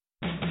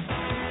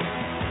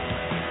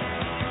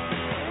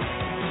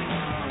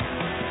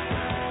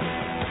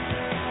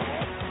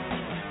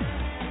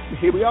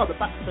Here we are, the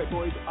Backstreet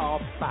Boys are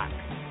back.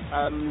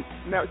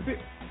 Now, it's a bit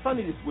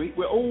funny this week.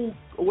 We're all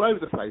over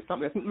the place,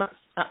 aren't we? I think Matt's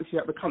actually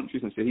out of the country,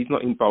 isn't he? He's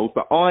not involved,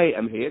 but I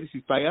am here. This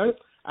is Bayo,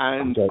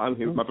 and I'm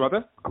here with my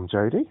brother. I'm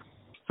Jody.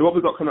 So what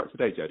have we got coming up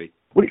today, Jody?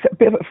 Well, it's a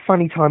bit of a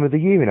funny time of the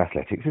year in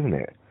athletics, isn't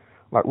it?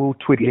 Like, we're all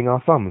twiddling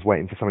our thumbs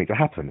waiting for something to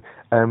happen.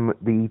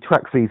 The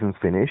track season's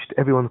finished.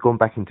 Everyone's gone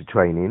back into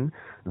training.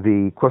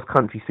 The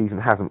cross-country season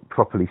hasn't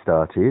properly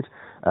started.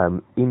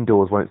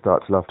 Indoors won't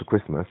start till after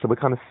Christmas. So we're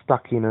kind of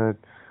stuck in a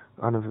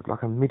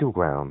middle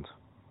ground.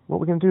 What are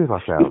we going to do with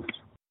ourselves?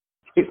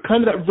 It's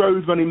kind of that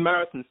road running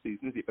marathon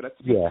season, is it? But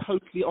to be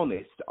totally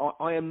honest,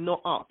 I am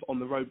not up on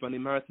the road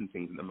running marathon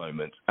things at the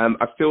moment.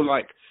 I feel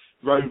like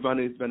road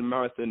running and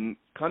marathon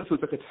kind of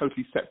feels like a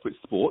totally separate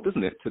sport,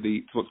 doesn't it,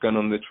 to what's going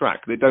on the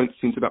track? There don't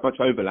seem to be that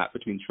much overlap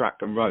between track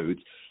and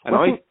roads. And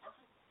I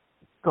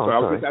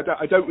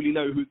don't really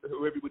know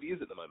who everybody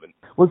is at the moment.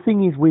 Well, the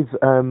thing is, with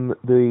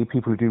the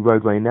people who do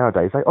road running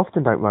nowadays, they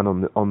often don't run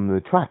on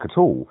the track at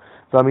all.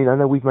 So, I mean, I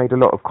know we've made a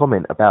lot of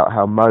comment about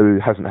how Mo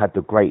hasn't had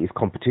the greatest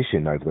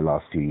competition over the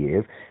last few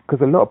years,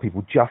 because a lot of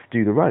people just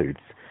do the roads.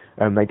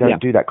 They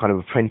don't do that kind of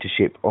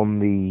apprenticeship on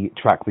the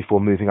track before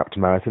moving up to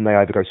marathon. They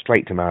either go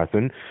straight to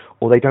marathon,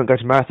 or they don't go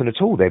to marathon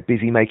at all. They're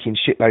busy making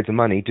shitloads of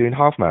money doing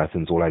half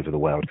marathons all over the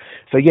world.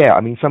 So yeah,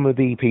 I mean, some of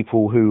the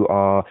people who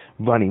are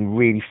running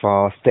really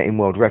fast, setting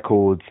world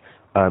records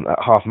at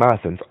half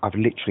marathons, I've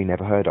literally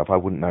never heard of. I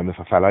wouldn't know them if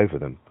I fell over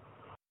them.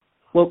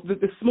 Well,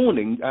 this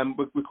morning,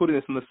 we're recording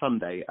this on the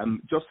Sunday,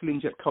 Jocelyn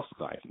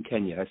Jepkosgei from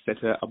Kenya has set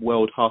a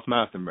world half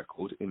marathon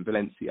record in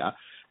Valencia,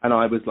 and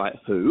I was like,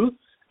 who?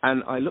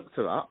 And I looked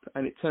her up,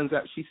 and it turns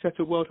out she set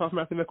a world half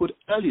marathon record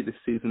earlier this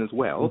season as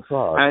well. In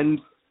Prague. And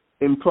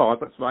in Prague,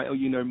 that's right. Oh,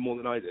 you know more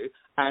than I do.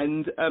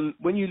 And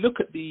when you look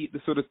at the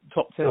sort of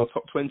top 10 or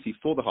top 20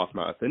 for the half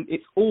marathon,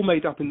 it's all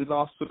made up in the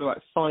last sort of like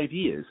 5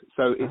 years.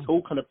 So it's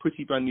all kind of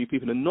pretty brand new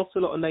people, and not a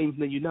lot of names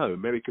that you know,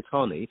 Mary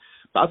Katani.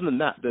 But other than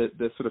that,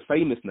 the sort of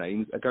famous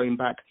names are going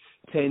back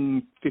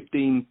 10,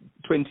 15,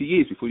 20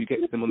 years before you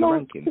get to them on the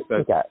rankings.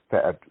 So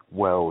get a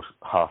world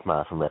half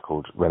marathon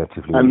record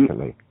relatively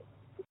recently.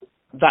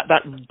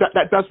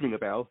 That does ring a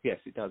bell. Yes,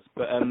 it does.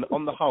 But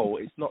on the whole,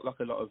 it's not like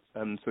a lot of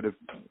sort of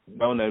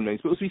well-known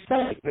names. But as we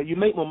say, you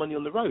make more money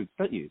on the roads,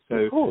 don't you? So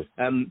of course.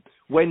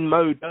 When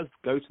Mo does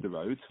go to the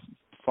roads,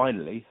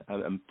 finally,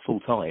 full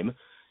time,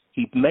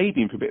 he may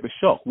be in for a bit of a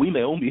shock. We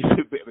may all be in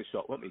for a bit of a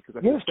shock, won't we?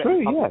 Because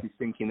he's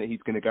thinking that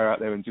he's going to go out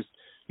there and just,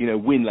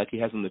 win like he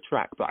has on the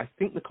track. But I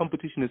think the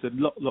competition is a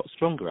lot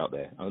stronger out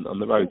there on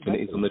the roads than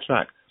it is on the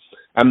track.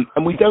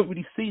 And we don't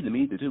really see them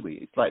either, do we?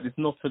 It's like there's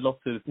not a lot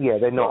of... Yeah,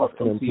 they're not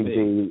often on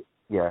TV.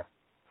 Yeah,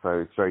 so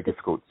it's very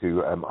difficult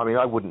to...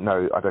 I wouldn't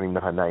know... I don't even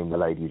know her name, the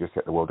lady who just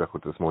set the world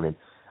record this morning.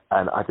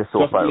 And I just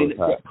saw photos of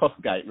her.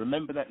 Jepkosgei.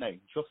 Remember that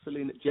name?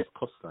 Jocelyn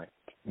Jepkosgei.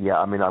 Yeah,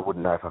 I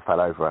wouldn't know if I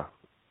fell over her.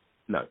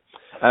 No.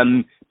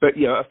 But,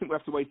 I think we'll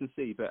have to wait and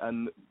see. But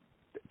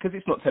because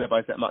it's not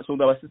televised that much,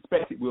 although I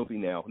suspect it will be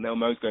now. Now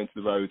Mo's going to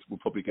the roads, we're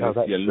probably going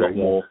to see a lot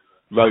more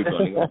road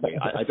running, aren't we?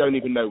 I don't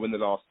even know when the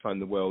last time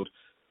the world...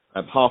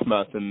 half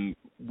marathon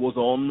was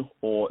on,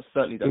 or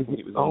certainly don't think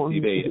it was on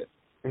TV.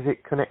 Is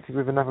it connected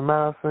with another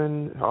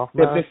marathon? Half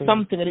marathon? There's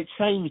something, and it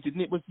changed,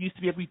 didn't it? It used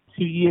to be every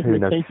 2 years,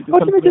 and they changed it to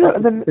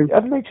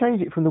haven't they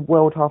changed it from the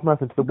World Half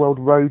Marathon to the World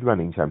Road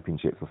Running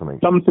Championships or something?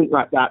 Something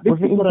like that. This was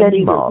it in It's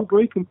Denmark?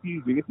 very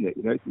confusing, isn't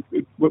it?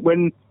 It's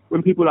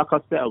when people like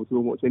ourselves who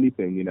will watch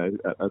anything,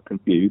 are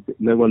confused,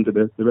 no wonder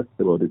the rest of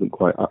the world isn't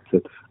quite up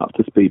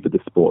to speed with the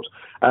sport.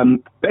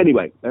 But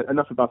anyway,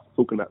 enough of us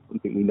talking about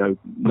something we know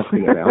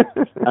nothing about.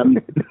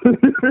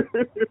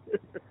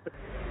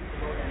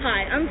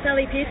 Hi, I'm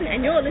Sally Pearson,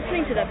 and you're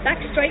listening to the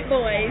Backstreet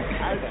Boys.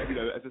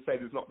 As I say,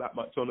 there's not that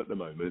much on at the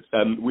moment.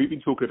 We've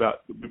been talking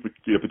about,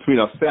 between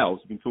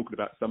ourselves, we've been talking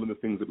about some of the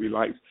things that we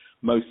liked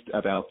most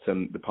about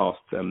the past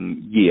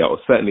year, or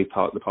certainly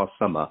the past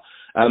summer.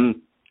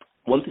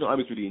 One thing I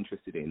was really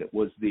interested in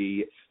was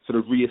the sort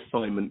of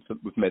reassignment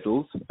with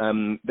medals.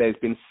 There's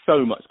been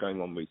so much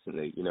going on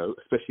recently,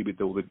 especially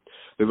with all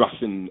the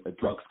Russian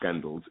drug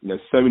scandals.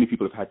 So many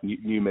people have had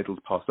new medals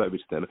passed over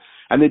to them.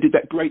 And they did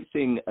that great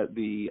thing at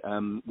the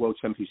World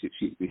Championships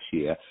this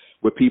year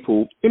where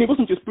people, and it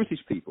wasn't just British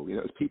people, it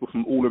was people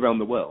from all around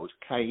the world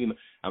came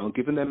and were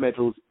given their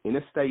medals in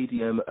a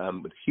stadium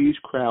with huge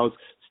crowds,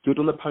 stood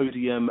on the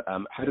podium,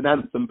 had an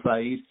anthem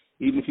played.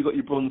 Even if you got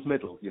your bronze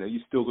medal, you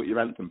still got your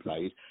anthem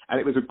played. And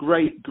it was a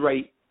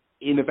great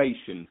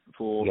innovation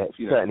for... Yeah, it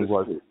certainly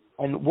was.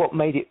 And what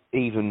made it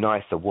even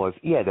nicer was,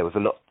 there was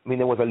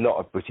a lot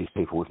of British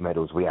people with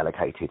medals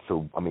reallocated.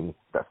 So,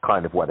 that's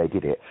kind of why they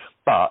did it.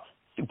 But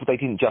they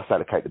didn't just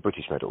allocate the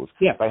British medals.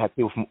 Yeah. They had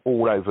people from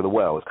all over the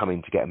world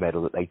coming to get a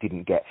medal that they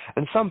didn't get.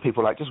 And some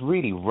people, like, just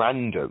really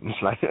random.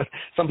 Like,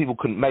 some people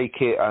couldn't make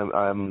it,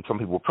 some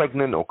people were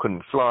pregnant or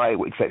couldn't fly,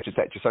 et cetera, et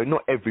cetera. So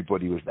not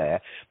everybody was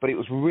there. But it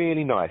was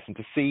really nice, and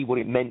to see what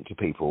it meant to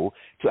people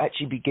to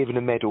actually be given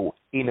a medal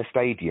in a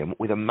stadium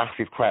with a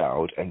massive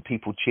crowd and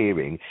people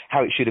cheering,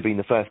 how it should have been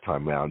the first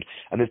time round.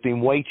 And there's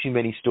been way too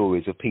many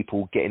stories of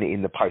people getting it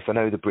in the post. I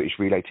know the British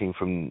relay team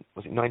from,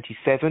 was it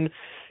 97?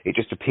 It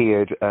just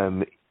appeared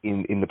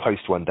in the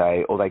post one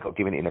day, or they got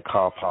given it in a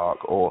car park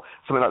or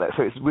something like that.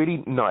 So it's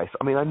really nice.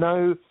 I mean, I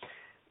know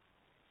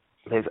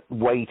there's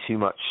way too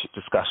much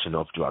discussion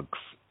of drugs.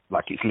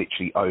 Like, it's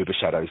literally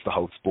overshadows the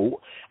whole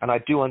sport. And I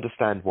do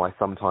understand why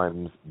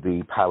sometimes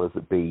the powers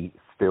that be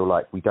feel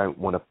like we don't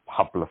want to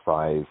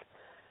publicise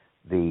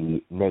the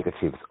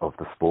negatives of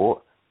the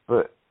sport.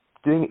 But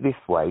doing it this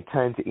way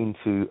turns it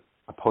into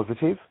a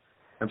positive.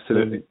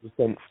 Absolutely. In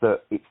the sense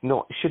that it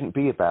shouldn't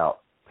be about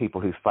people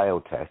who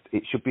failed tests.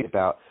 It should be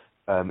about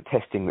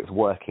testing that's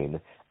working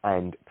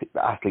and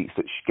athletes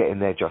that should get in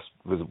their just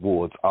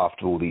rewards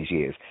after all these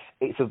years.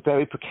 It's a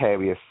very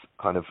precarious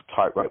kind of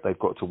tightrope they've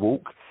got to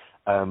walk,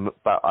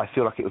 but I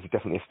feel like it was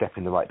definitely a step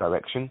in the right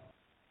direction.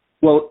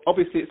 Well,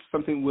 obviously, it's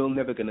something we're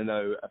never going to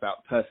know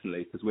about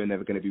personally, because we're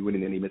never going to be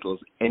winning any medals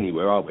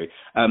anywhere, are we?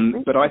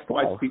 But I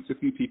speak to a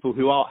few people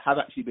who have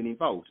actually been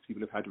involved,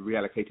 people who've had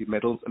reallocated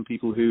medals and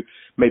people who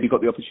maybe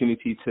got the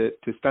opportunity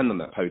to stand on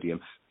that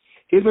podium.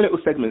 Here's my little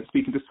segment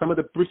speaking to some of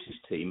the British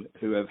team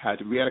who have had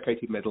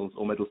reallocated medals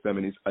or medal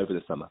ceremonies over the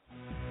summer.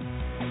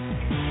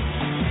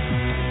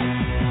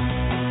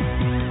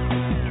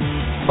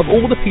 Of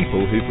all the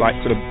people who've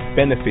sort of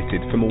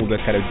benefited from all the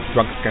kind of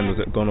drug scandals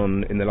that have gone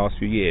on in the last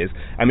few years,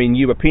 I mean,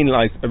 you were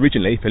penalised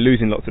originally for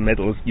losing lots of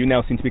medals. You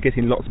now seem to be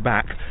getting lots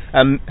back.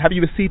 Have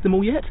you received them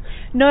all yet?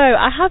 No,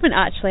 I haven't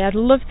actually. I'd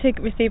love to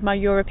receive my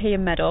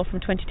European medal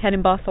from 2010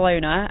 in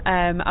Barcelona.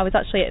 I was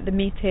actually at the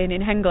meeting in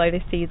Hengelo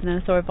this season,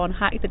 and I saw Yvonne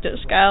Hack, the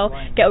Dutch girl,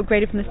 get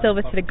upgraded from the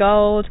silver to the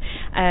gold,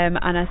 and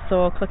I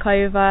saw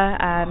Klikova,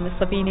 the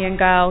Slovenian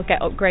girl, get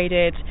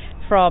upgraded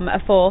from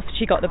a fourth.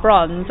 She got the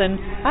bronze, and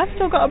I've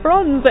still got a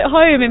bronze at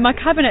home in my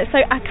cabinet,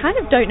 so I kind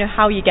of don't know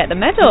how you get the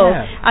medal.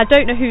 Yeah. I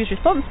don't know who's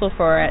responsible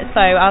for it,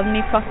 so I'll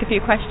need to ask a few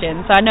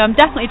questions. So I know I'm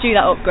definitely due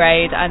that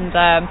upgrade, and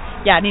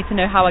I need to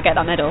know how I get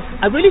that medal.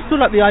 I really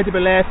feel like the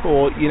IAAF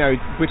or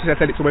British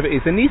Athletics or whatever it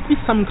is, there needs to be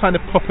some kind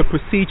of proper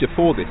procedure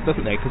for this,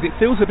 doesn't there? Because it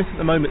feels a bit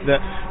at the moment that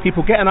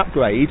people get an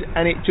upgrade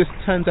and it just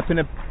turns up in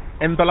a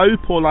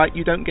envelope, or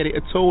you don't get it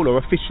at all, or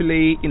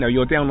officially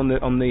you're down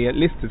on the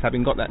list as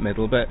having got that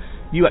medal, but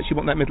you actually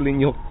want that medal in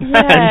your hand,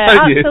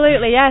 don't you?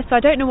 Absolutely, yeah. So I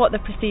don't know what the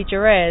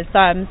procedure is.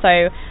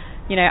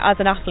 As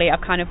an athlete,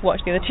 I've kind of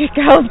watched the other two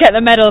girls get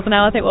the medals, and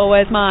now I think, well,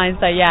 where's mine?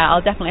 So yeah,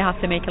 I'll definitely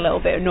have to make a little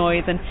bit of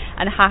noise and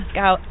ask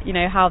how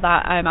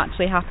that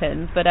actually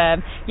happens. But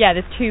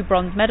there's 2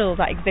 bronze medals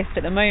that exist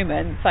at the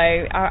moment, so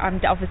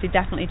I'm obviously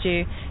definitely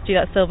due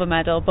that silver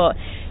medal. But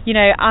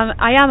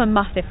I am a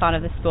massive fan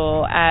of the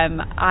sport.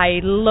 I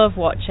love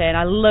watching.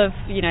 I love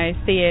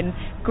seeing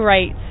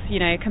great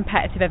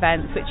competitive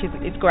events, which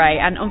is great.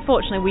 And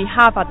unfortunately, we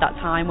have had that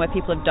time where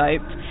people have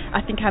doped. I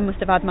think I must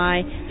have had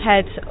my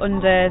head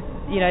under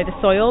the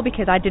soil,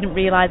 because I didn't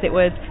realise it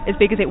was as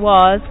big as it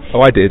was.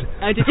 Oh, I did.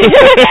 Oh, did you?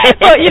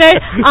 But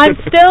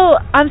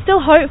I'm still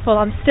hopeful.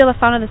 I'm still a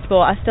fan of the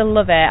sport. I still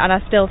love it, and I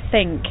still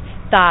think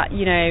that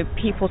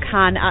people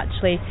can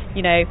actually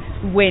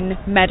win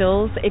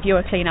medals if you're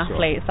a clean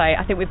athlete. So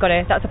I think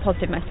that's a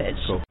positive message.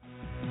 Cool.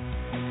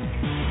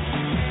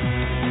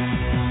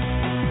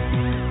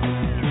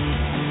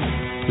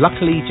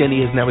 Luckily,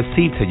 Jenny has now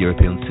received her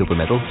European silver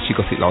medal. She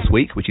got it last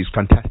week, which is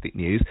fantastic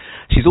news.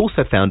 She's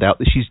also found out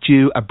that she's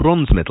due a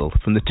bronze medal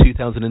from the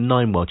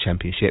 2009 World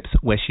Championships,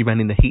 where she ran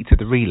in the heat of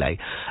the relay.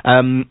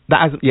 That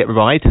hasn't yet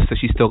arrived, so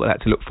she's still got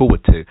that to look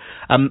forward to.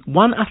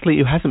 One athlete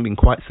who hasn't been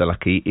quite so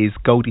lucky is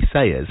Goldie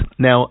Sayers.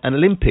 Now, an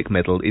Olympic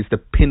medal is the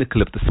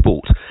pinnacle of the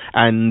sport,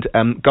 and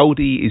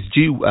Goldie is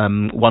due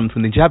one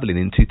from the javelin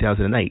in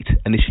 2008.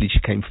 Initially, she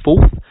came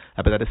 4th,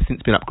 but that has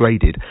since been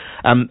upgraded.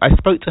 I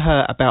spoke to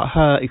her about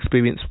her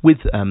experience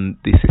with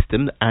the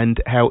system and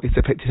how it's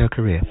affected her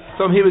career.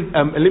 So I'm here with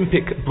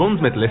Olympic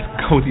bronze medalist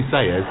Goldie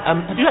Sayers.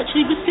 Have you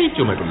actually received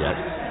your medal yet?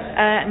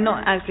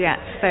 Not as yet,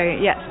 so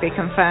yet to be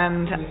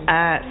confirmed.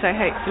 So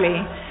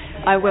hopefully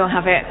I will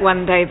have it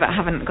one day, but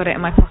haven't got it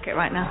in my pocket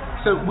right now.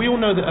 So we all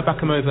know that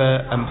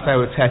Abakumova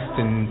failed a test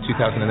in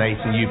 2008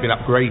 and you've been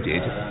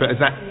upgraded, but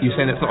you're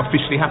saying that's not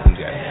officially happened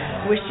yet?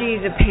 Well, she's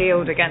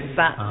appealed against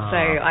that,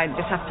 so I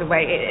just have to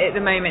wait. At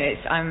the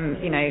moment,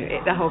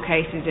 the whole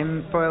case is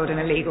embroiled in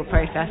a legal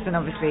process, and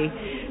obviously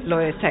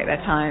lawyers take their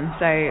time.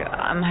 So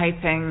I'm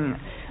hoping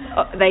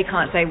they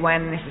can't say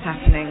when this is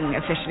happening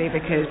officially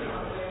because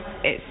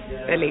it's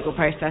a legal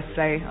process.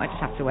 So I just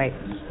have to wait.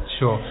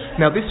 Sure.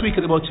 Now, this week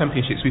at the World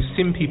Championships, we've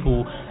seen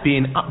people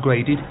being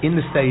upgraded in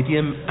the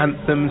stadium,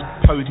 anthems,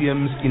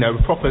 podiums, a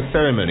proper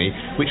ceremony,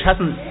 which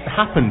hasn't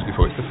happened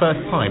before. It's the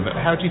first time.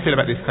 How do you feel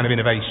about this kind of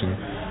innovation?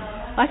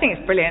 I think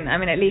it's brilliant. I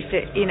mean, at least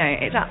it's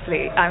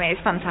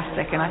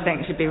fantastic, and I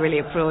think it should be really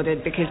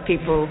applauded because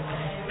people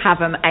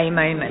have a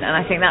moment, and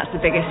I think that's the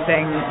biggest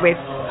thing with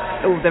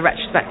all the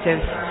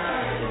retrospective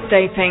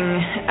doping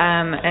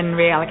and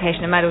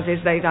reallocation of medals is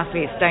those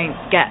athletes don't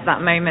get that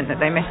moment that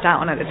they missed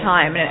out on at the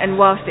time, and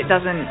whilst it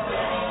doesn't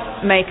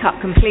make up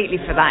completely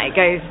for that, it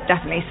goes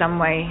definitely some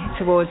way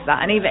towards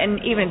that. And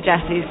even Jess,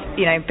 who's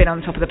been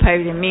on top of the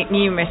podium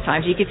numerous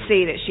times, you could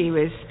see that she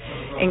was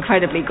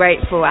incredibly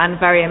grateful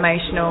and very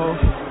emotional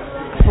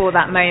for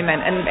that moment,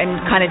 and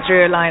kind of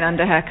drew a line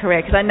under her career,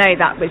 because I know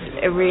that was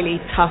a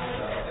really tough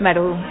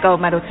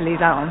gold medal to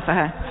lose out on for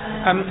her.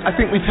 I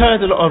think we've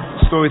heard a lot of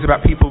stories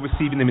about people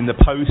receiving them in the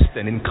post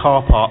and in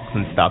car parks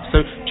and stuff.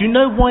 So do you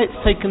know why it's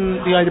taken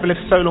the IAAF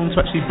so long to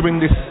actually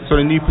bring this sort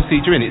of new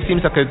procedure in? It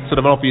seems like a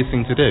sort of an obvious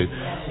thing to do.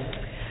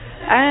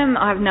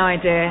 I have no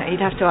idea.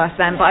 You'd have to ask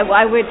them. But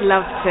I would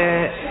love to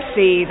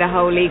see the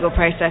whole legal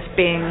process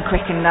being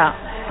quickened up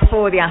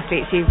for the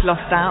athletes who've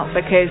lost out,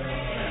 because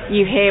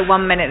you hear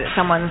 1 minute that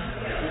someone's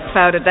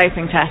failed a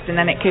doping test, and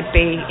then it could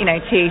be 2-3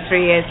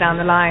 years down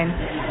the line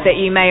that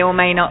you may or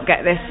may not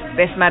get this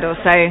medal.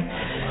 So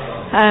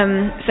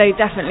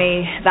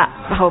definitely that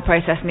whole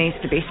process needs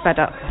to be sped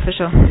up for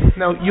sure.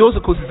 Now yours,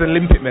 of course, is an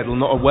Olympic medal,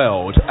 not a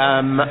world.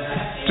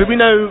 Do we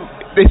know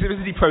there's a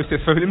visibility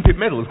process for Olympic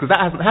medals? Because that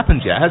hasn't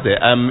happened yet, has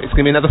it? It's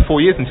going to be another 4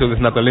 years until there's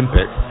another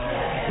Olympics.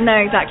 No,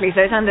 exactly.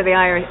 So it's under the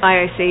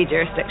IOC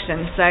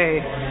jurisdiction. So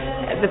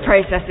the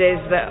process is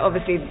that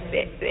obviously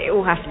it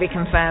all has to be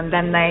confirmed.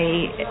 Then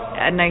they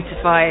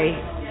notify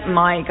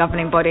my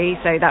governing body,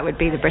 so that would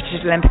be the British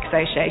Olympic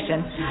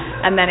Association,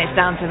 and then it's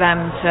down to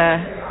them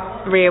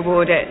to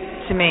re-award it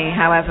to me,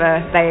 however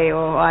they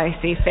or I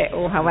see fit,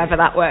 or however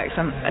that works.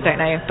 I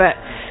don't know, but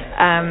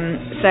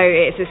so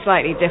it's a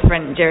slightly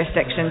different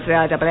jurisdiction to the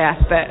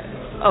IAAF, but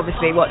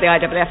obviously what the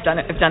IAAF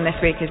have done this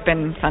week has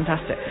been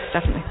fantastic,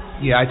 definitely.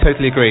 Yeah, I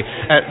totally agree.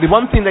 The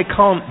one thing they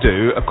can't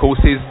do, of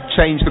course, is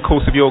change the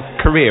course of your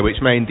career, which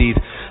may indeed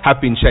have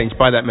been changed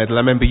by that medal.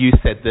 I remember you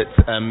said that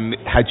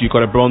had you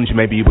got a bronze,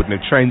 maybe you wouldn't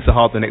have trained so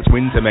hard the next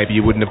winter, maybe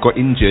you wouldn't have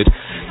got injured.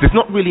 There's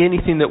not really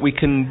anything that we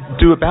can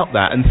do about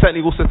that, and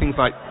certainly also things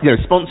like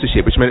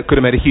sponsorship, which could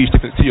have made a huge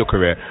difference to your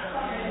career.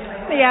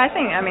 Yeah,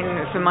 I mean,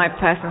 for my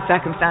personal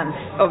circumstance,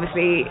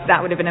 obviously that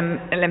would have been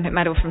an Olympic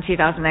medal from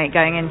 2008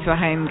 going into a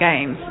home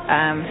games.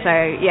 So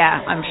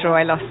yeah, I'm sure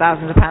I lost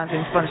thousands of pounds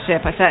in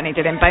sponsorship. I certainly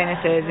did in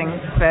bonuses and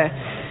for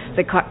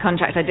the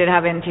contract I did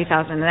have in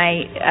 2008.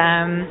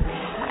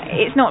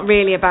 It's not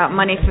really about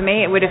money for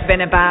me. It would have been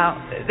about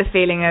the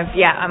feeling of,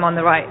 yeah, I'm on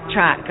the right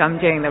track,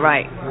 I'm doing the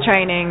right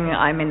training,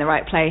 I'm in the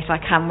right place,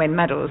 I can win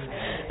medals.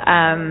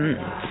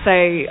 So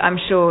I'm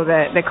sure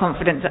that the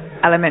confidence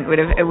element would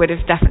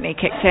have definitely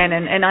kicked in,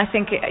 and I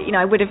think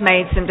I would have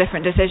made some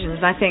different decisions.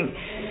 And I think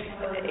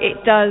it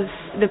does.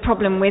 The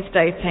problem with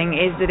doping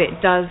is that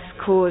it does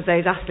cause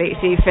those athletes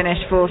who finish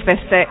 4th,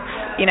 5th, 6th,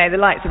 the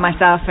likes of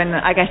myself and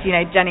I guess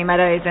Jenny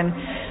Meadows and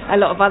a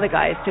lot of other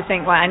guys, to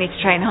think, right, I need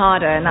to train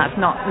harder, and that's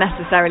not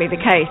necessarily the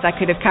case. I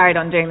could have carried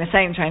on doing the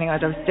same training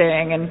I was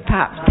doing and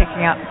perhaps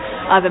picking up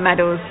other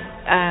medals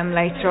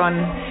later on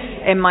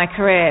in my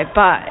career,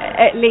 but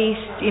at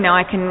least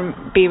I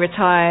can be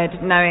retired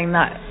knowing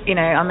that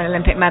I'm an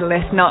Olympic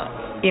medalist, not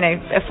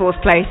a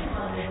 4th place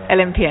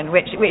Olympian,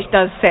 which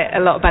does sit a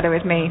lot better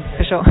with me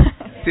for sure.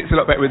 Sits a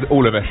lot better with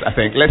all of us, I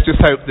think. Let's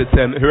just hope that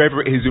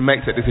whoever it is who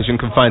makes that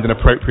decision can find an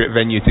appropriate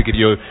venue to give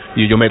you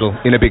your medal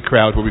in a big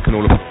crowd where we can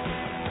all.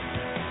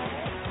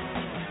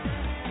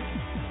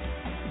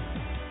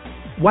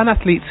 One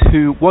athlete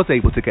who was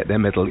able to get their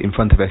medal in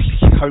front of a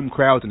home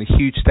crowd and a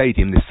huge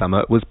stadium this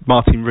summer was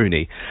Martin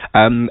Rooney.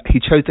 He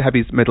chose to have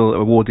his medal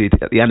awarded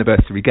at the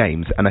anniversary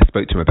games, and I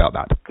spoke to him about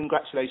that.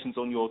 Congratulations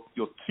on your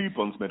 2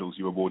 bronze medals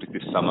you awarded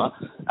this summer.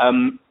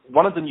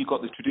 One of them you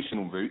got the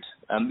traditional route,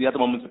 the other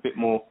one was a bit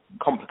more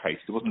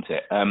complicated, wasn't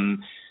it?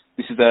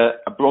 This is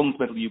a bronze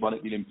medal you won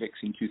at the Olympics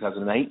in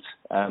 2008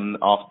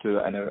 after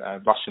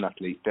a Russian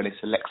athlete, Denis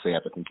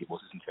Alexeyev, I think it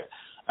was, isn't it,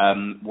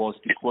 was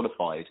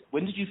disqualified.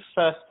 When did you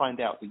first find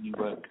out that you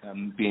were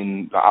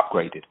being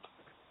upgraded?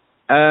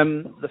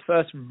 The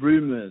first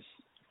rumours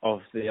of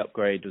the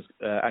upgrade was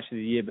actually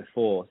the year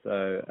before.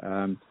 So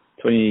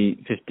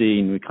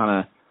 2015, we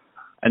kind of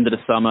ended the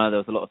summer. There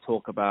was a lot of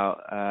talk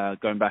about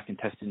going back and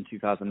testing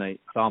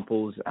 2008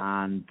 samples,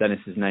 and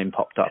Denis's name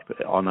popped up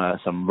on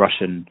some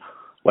Russian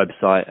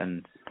website,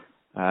 and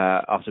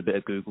after a bit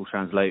of Google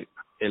Translate,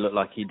 it looked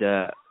like he'd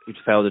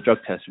failed a drug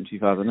test from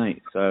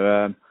 2008.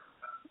 So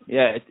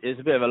yeah, it's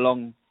a bit of a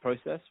long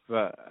process,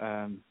 but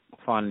I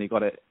finally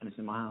got it, and it's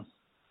in my house.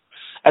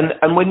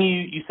 And when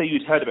you say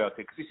you'd heard about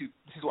it, because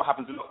this is what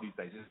happens a lot these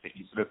days, isn't it?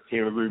 You sort of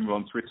hear a rumour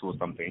on Twitter or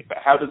something. But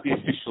how does the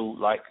official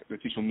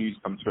news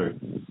come through?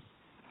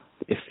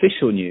 The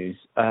official news,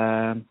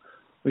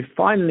 we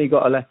finally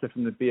got a letter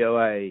from the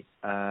BOA.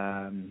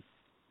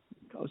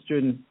 That was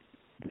during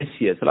this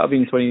year, so that'll be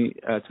in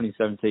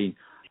 2017,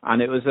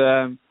 and it was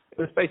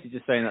basically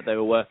just saying that they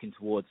were working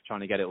towards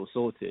trying to get it all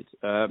sorted.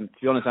 To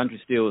be honest, Andrew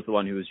Steele was the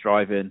one who was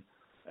driving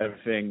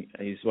everything.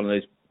 He's one of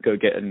those go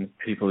getting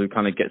people who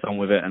kind of gets on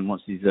with it, and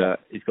once he's got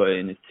it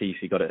in his teeth,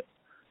 he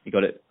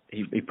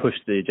he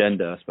pushed the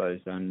agenda, I suppose,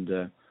 and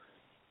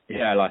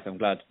I'm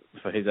glad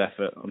for his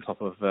effort on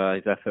top of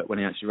his effort when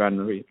he actually ran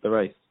the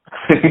race.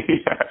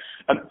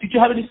 Yeah. Did you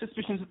have any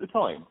suspicions at the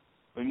time?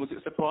 I mean, was it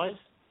a surprise?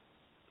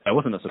 It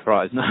wasn't a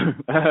surprise, no.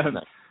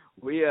 No.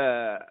 We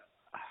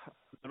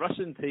the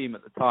Russian team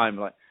at the time,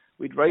 like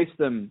we'd raced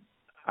them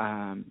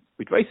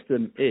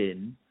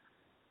in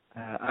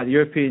at the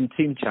European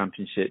Team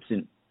Championships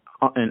in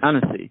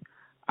Annecy,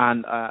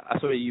 and I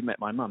saw you met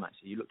my mum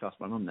actually. You looked after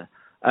my mum there.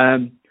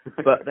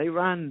 But they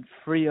ran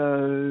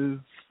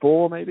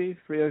 3:04 maybe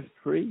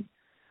 3:03,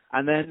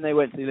 and then they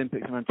went to the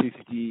Olympics and ran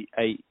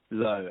 2:58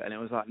 low, and it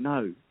was like,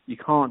 no, you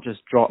can't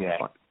just drop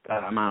like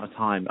that amount of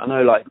time. I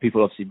know like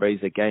people obviously raise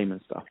their game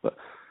and stuff, but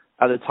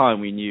at the time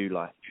we knew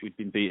like we'd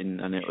been beaten,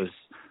 and it was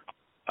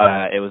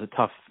a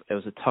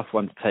tough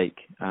one to take,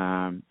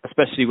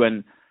 especially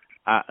when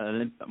at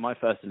my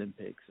first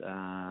Olympics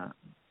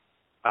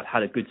I'd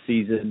had a good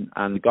season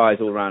and the guys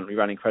all ran. We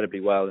ran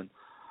incredibly well, and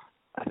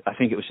I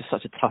think it was just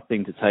such a tough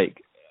thing to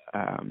take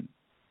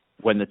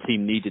when the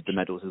team needed the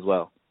medals as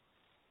well.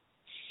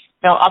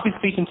 Now, I've been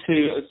speaking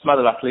to some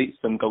other athletes,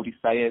 Goldie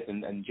Sayers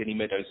and Jenny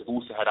Meadows, have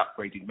also had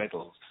upgraded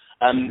medals.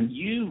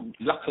 You,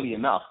 luckily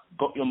enough,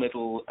 got your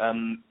medal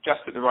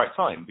just at the right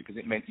time, because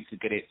it meant you could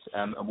get it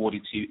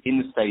awarded to you in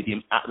the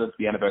stadium at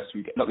the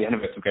anniversary, not the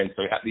anniversary game,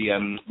 sorry, at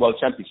the World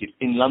Championships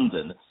in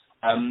London,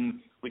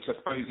 which I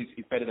suppose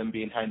is better than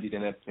being handed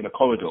in a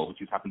corridor, which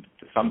has happened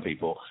to some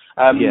people.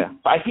 But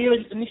I hear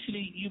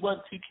initially you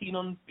weren't too keen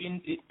on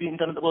it being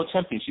done at the World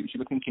Championships. You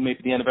were thinking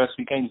maybe the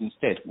anniversary games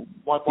instead.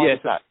 Why was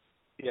that?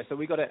 Yeah, so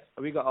we got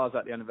ours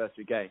at the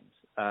anniversary games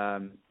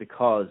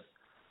because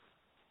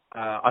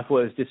I thought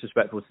it was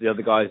disrespectful to the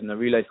other guys in the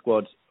relay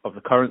squad of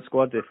the current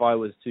squad if I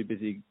was too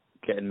busy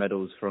getting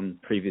medals from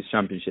previous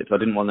championships. I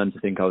didn't want them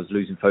to think I was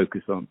losing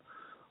focus on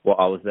what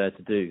I was there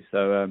to do.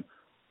 So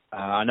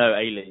I know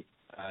Ailey,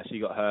 she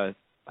got her,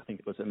 I think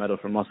it was a medal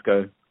from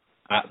Moscow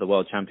at the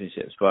World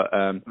Championships, but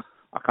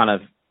I kind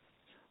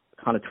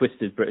of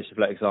twisted British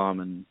Athletics' arm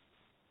and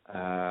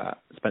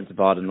Spencer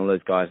Bard and all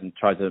those guys and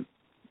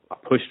I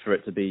pushed for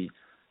it to be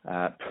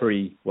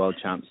pre-World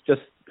Champs.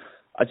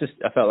 I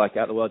felt like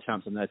at the World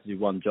Champs I'm there to do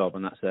one job,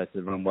 and that's there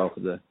to run well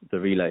for the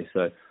relay.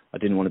 So I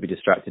didn't want to be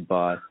distracted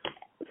by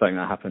something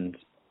that happened,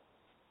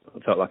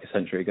 it felt like a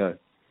century ago.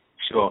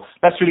 Sure.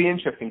 That's really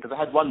interesting, because I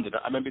had wondered,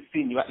 I remember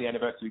seeing you at the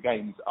anniversary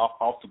games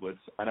afterwards,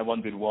 and I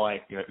wondered why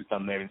it was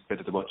done there instead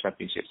of the World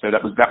Championship. So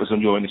that was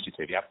on your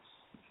initiative, yeah?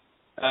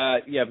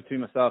 Yeah, between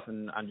myself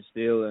and Andrew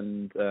Steele,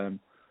 and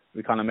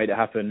we kind of made it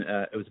happen.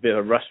 It was a bit of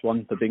a rush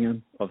one for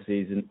Bingham.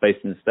 Obviously, he's based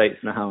in the States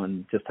now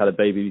and just had a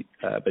baby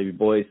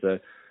boy, so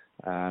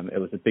it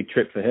was a big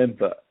trip for him.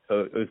 But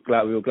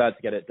we were glad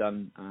to get it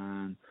done.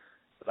 And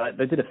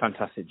they did a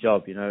fantastic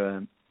job, It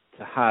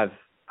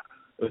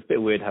was a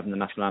bit weird having the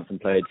national anthem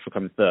played for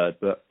coming third,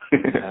 but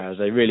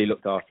they really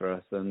looked after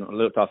us and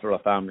looked after our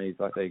families,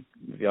 like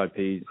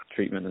VIP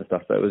treatment and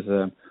stuff. So it was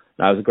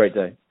a great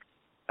day.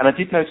 And I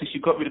did notice you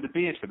got rid of the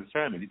beard for the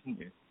ceremony, didn't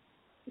you?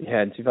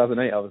 Yeah, in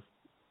 2008 I was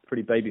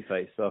pretty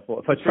baby-faced, so I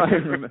thought if I try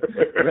and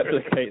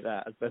replicate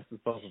that as best as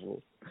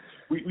possible.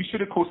 We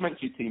should, of course, mention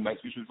your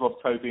teammates, which was Rob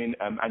Tobin,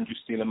 Andrew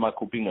Steele and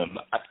Michael Bingham.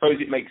 I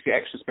suppose it makes it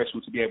extra special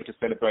to be able to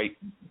celebrate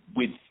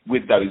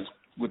with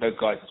those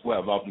guys as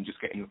well, rather than just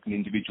getting an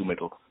individual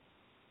medal.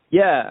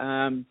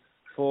 Yeah,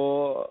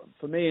 for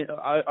me,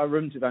 I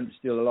roomed with Andrew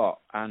Steele a lot,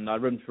 and I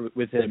roomed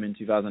with him in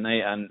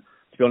 2008, and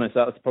to be honest,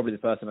 that was probably the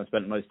person I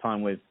spent most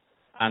time with,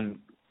 and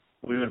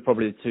we were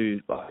probably the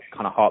two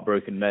kind of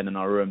heartbroken men in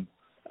our room.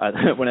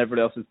 When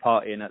everybody else was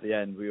partying at the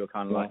end, we were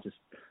kind of like just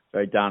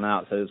very down and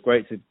out. So it was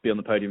great to be on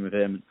the podium with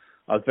him.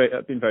 I've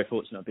been very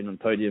fortunate. I've been on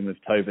the podium with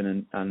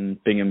Tobin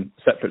and Bingham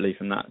separately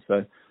from that.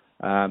 So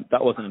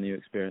that wasn't a new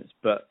experience.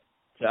 But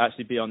to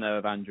actually be on there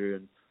with Andrew,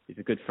 and he's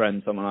a good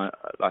friend, someone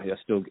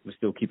we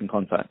still keep in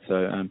contact.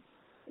 So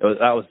that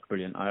was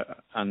brilliant. I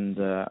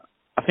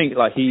think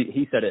like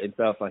he said it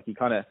himself, like he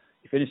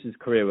finished his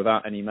career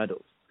without any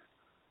medals.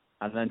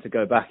 And then to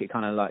go back, it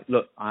kind of like,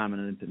 look, I am an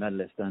Olympic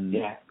medalist, and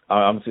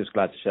I'm just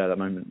glad to share that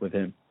moment with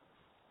him.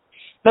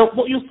 Now,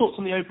 what are your thoughts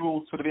on the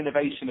overall sort of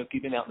innovation of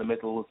giving out the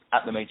medals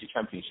at the major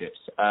championships?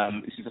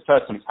 This is the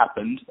first time it's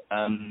happened.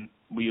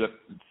 Were you a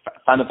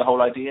fan of the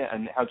whole idea,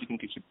 and how do you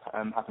think it should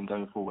happen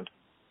going forward?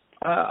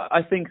 I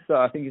think so.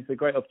 I think it's a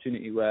great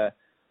opportunity where, it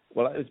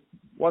was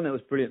one that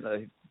was brilliant that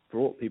they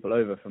brought people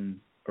over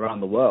from around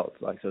the world.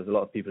 Like, so there's a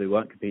lot of people who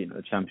weren't competing at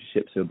the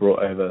championships who were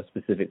brought over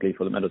specifically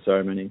for the medal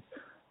ceremony.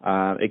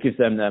 It gives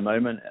them their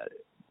moment.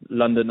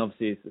 London,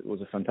 obviously,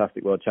 was a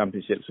fantastic World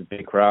Championships with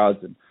big crowds,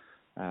 and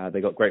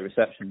they got great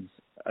receptions.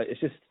 It's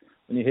just,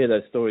 when you hear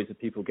those stories of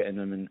people getting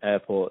them in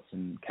airports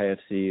and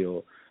KFC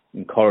or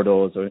in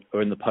corridors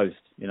or in the post,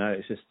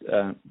 it's just,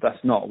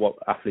 that's not what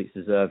athletes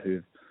deserve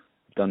who've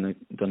done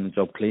the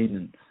job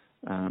clean,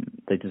 and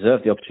they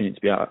deserve the opportunity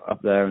to be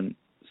up there and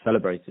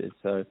celebrated.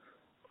 So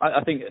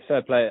I think it's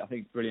fair play. I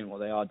think it's brilliant what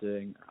they are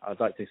doing. I'd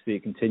like to see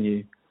it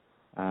continue.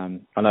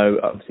 I know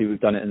obviously we've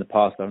done it in the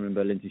past. I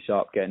remember Lindsay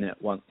Sharp getting it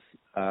once.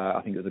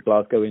 I think it was the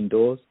Glasgow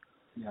indoors.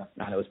 Yeah.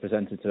 And it was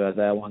presented to her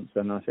there once.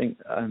 And I think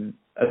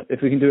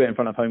if we can do it in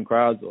front of home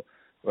crowds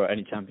or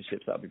any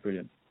championships, that would be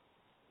brilliant.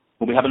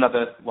 Well, we have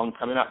another one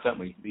coming up, don't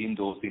we? The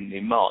indoors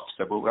in March.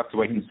 So we'll have to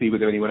wait and see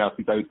whether anyone else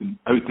is open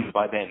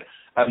by then.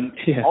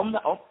 On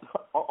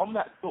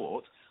that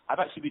thought, I've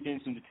actually been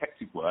doing some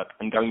detective work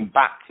and going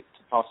back to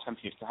past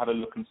championships to have a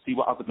look and see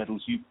what other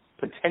medals you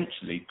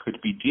potentially could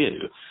be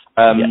due.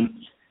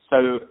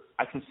 So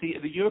I can see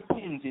at the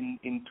Europeans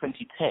in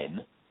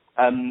 2010,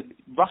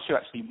 Russia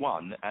actually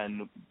won,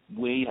 and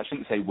I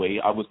shouldn't say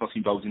I was not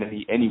involved in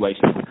any way,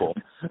 shape or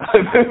form.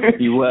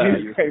 You were.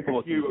 UK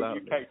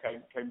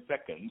came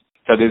second.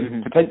 So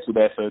there's potential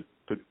there for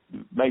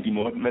maybe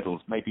more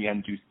medals. Maybe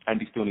Andy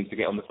still needs to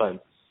get on the phone.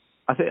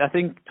 I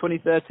think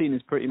 2013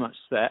 is pretty much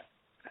set.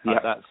 Yeah.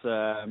 That's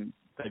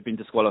they've been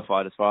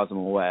disqualified as far as I'm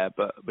aware,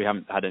 but we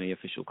haven't had any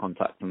official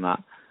contact on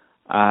that.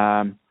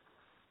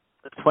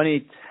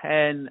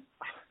 2010,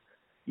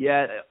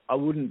 yeah, I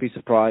wouldn't be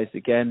surprised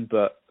again,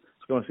 but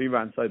to be honest, we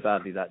ran so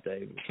badly that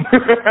day.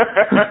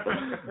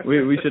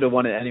 we should have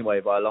won it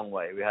anyway by a long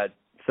way. We had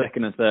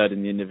second and third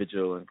in the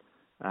individual,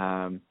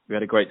 and we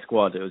had a great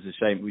squad. It was a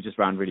shame we just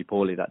ran really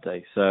poorly that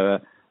day. So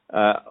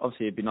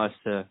obviously it'd be nice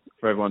for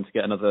everyone to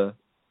get an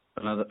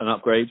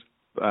upgrade.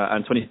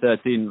 And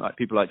 2013, like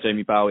people like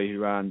Jamie Bowie who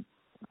ran,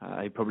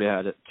 he probably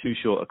had too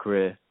short a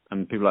career,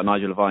 and people like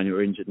Nigel Levine who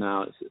are injured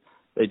now.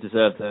 They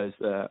deserve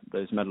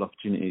those medal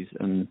opportunities,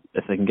 and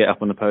if they can get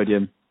up on the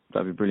podium,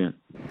 that'd be brilliant.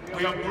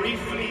 We are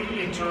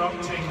briefly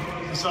interrupting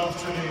this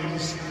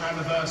afternoon's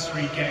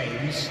anniversary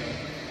games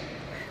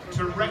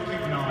to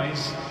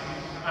recognise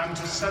and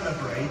to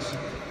celebrate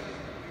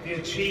the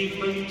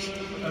achievement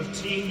of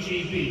Team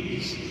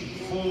GB's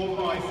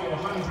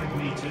 4x400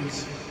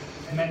 metres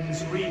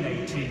men's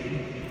relay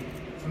team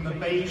from the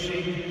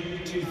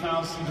Beijing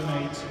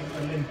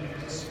 2008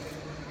 Olympics.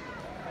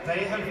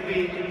 They have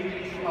been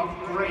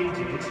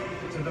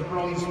upgraded to the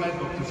bronze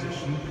medal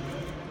position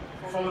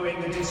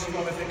following the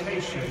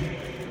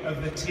disqualification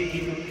of the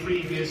team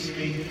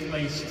previously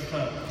placed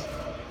third.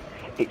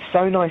 It's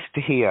so nice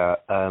to hear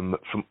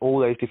from all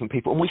those different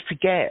people, and we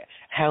forget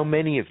how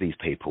many of these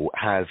people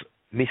have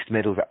missed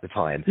medals at the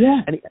time.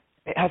 Yeah. And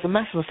it has a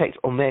massive effect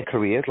on their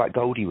careers, like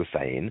Goldie was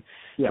saying.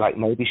 Yeah. Like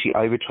maybe she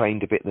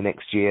overtrained a bit the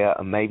next year,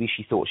 and maybe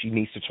she thought she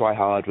needs to try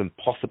harder, and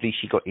possibly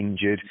she got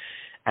injured,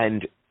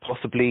 and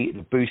possibly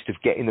the boost of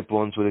getting the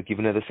bronze would have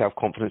given her the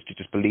self-confidence to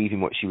just believe in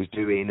what she was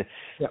doing.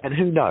 Yeah. And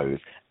who knows?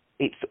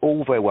 It's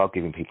all very well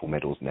giving people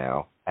medals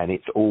now, and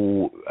it's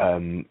all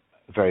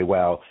very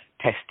well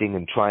testing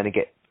and trying to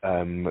get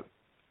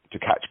to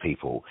catch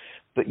people.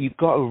 But you've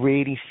got to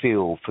really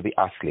feel for the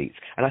athletes,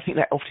 and I think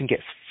that often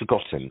gets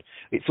forgotten.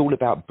 It's all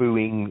about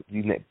booing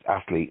the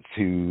athletes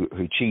who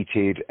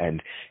cheated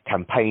and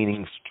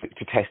campaigning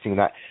to testing and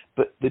that.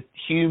 But the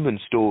human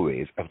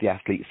stories of the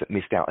athletes that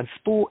missed out, and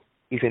sport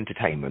is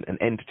entertainment,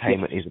 and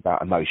entertainment is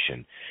about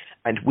emotion.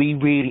 And we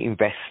really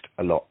invest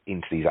a lot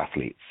into these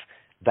athletes.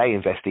 They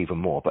invest even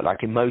more, but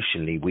like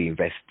emotionally, we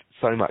invest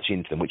so much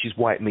into them, which is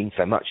why it means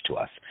so much to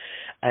us.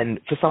 And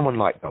for someone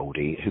like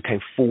Goldie, who came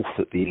fourth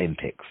at the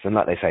Olympics, and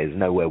like they say, there's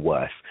nowhere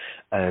worse,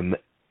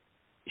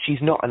 she's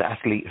not an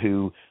athlete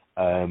who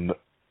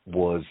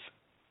was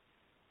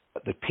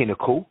at the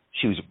pinnacle.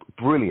 She was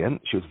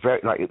brilliant. She was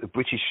very, like, the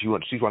British,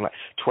 she's won like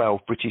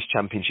 12 British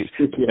championships.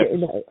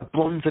 Getting a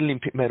bronze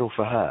Olympic medal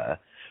for her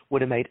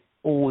would have made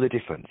all the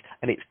difference.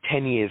 And it's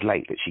 10 years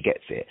late that she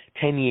gets it.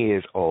 10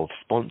 years of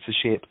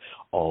sponsorship,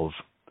 of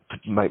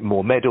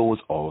more medals,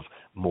 of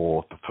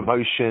more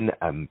promotion,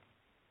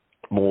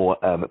 more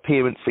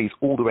appearance fees,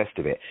 all the rest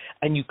of it.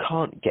 And you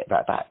can't get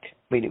that back.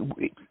 I mean,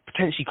 it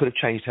potentially could have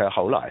changed her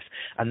whole life.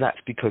 And that's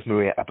because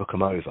Maria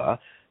Abakumova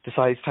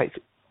decided to take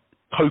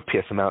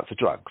copious amounts of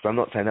drugs. I'm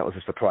not saying that was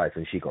a surprise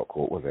when she got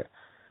caught, was it?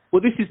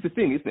 Well, this is the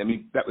thing, isn't it? I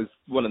mean, that was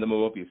one of the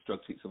more obvious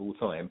drug tricks of all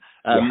time.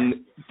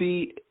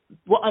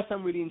 What I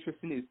found really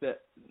interesting is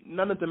that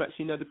none of them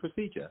actually know the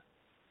procedure.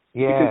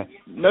 Yeah.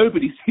 Because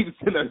nobody seems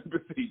to know the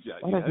procedure.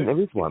 I don't think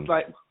there is one. It's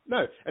like,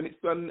 no. And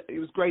it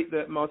was great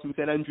that Martin was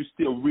saying Andrew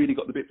Steele really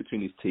got the bit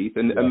between his teeth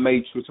and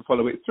made sure to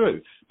follow it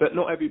through. But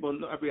not every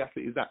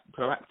athlete is that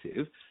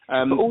proactive.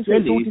 But also,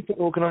 it's all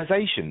different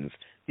organisations.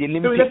 The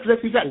Olympics. No,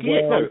 that's exactly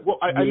it. No,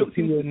 I looked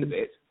into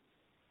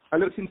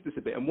this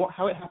a bit. And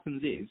how it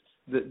happens is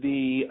that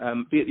be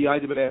it the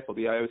IAAF or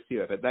the IOC,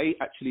 or whatever, they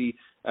actually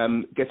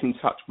get in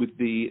touch with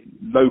the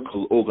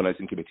local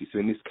organising committee. So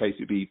in this case,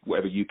 it would be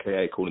whatever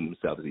UKA are calling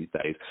themselves these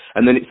days.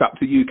 And then it's up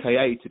to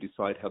UKA to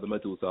decide how the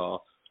medals are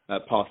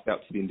passed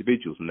out to the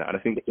individuals and that. And I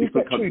think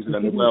different countries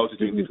around the world are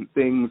doing different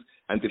things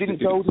and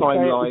different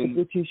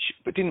timelines.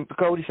 But didn't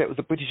Goldie say it was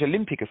the British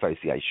Olympic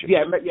Association?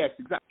 Yeah, yes,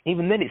 exactly.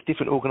 Even then, it's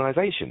different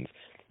organisations.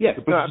 Yeah,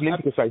 the British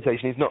Olympic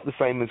Association is not the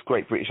same as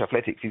Great British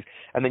Athletics,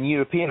 and then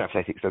European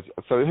Athletics.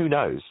 So who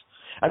knows?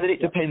 And then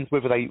it depends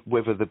whether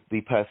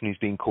the person who's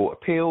being caught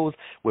appeals,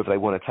 whether they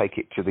want to take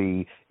it to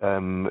the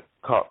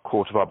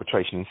Court of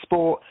Arbitration in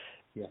Sport.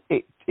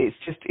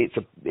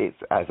 it's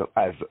as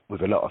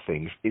with a lot of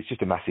things, it's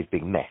just a massive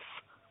big mess.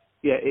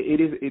 Yeah,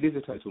 it is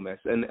a total mess.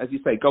 And as you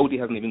say, Goldie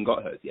hasn't even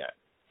got hers yet.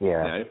 Yeah.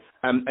 You know?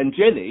 And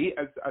Jenny,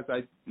 as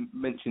I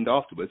mentioned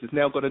afterwards, has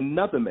now got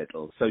another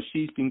medal. So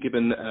she's been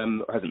given,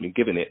 hasn't been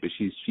given it, but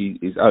she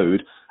is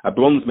owed a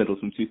bronze medal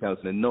from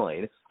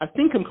 2009. I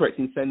think I'm correct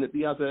in saying that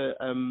the other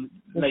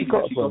lady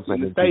that she got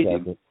in the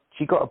stadium.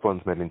 She got a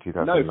bronze medal in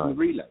 2009. No, from the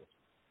relay.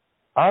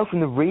 Oh, from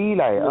the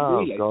relay.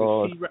 Relay.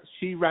 God. So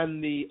she ran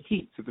the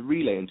heats of the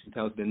relay in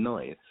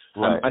 2009.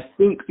 Right. I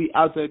think the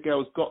other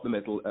girls got the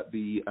medal at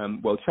the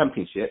World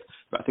Championship,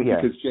 but I think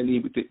because Jenny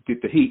did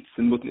the heats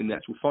and wasn't in the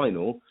actual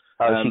final.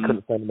 She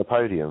couldn't stand on the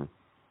podium.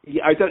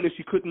 Yeah, I don't know if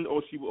she couldn't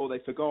or they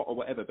forgot or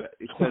whatever, but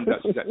it turns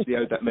out she's actually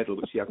owed that medal,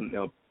 but she hasn't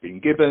now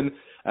been given.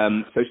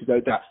 So she's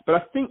owed that. But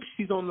I think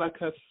she's on like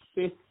her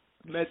 5th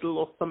medal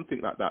or something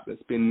like that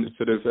that's been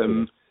sort of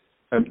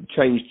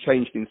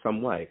changed in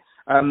some way.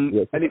 And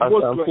it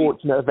was an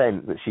unfortunate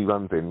event that she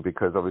runs in,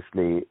 because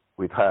obviously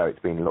with her it's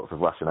been lots of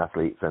Russian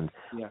athletes, and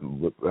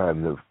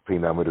the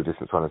female middle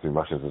distance runners in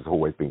Russians has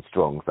always been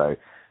strong, so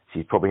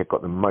she's probably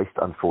got the most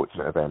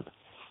unfortunate event.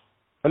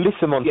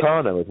 Alyssa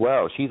Montano as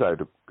well, she's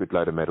owed a good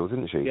load of medals,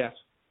 isn't she? Yeah.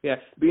 It'd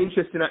be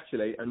interesting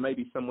actually, and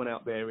maybe someone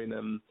out there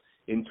in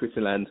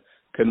Twitterland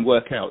can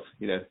work out,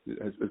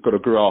 has got a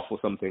graph or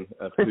something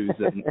of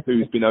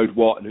who's been owed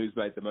what and who's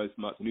made the most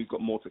much and who's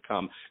got more to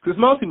come. Because as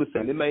Martin was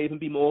saying, there may even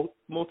be more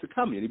to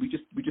come. We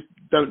just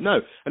don't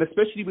know. And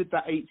especially with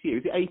that 8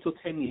 years, is it 8 or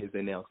 10 years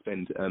they now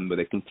spend where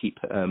they can keep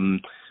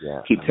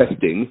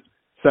testing.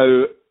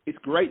 So it's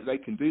great that they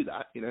can do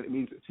that. It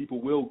means that people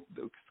will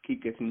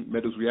keep getting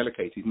medals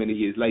reallocated many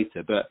years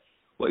later. But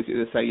what is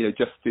it they say?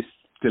 Justice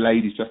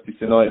delayed is justice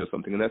denied or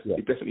something, and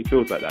it definitely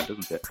feels like that,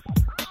 doesn't it?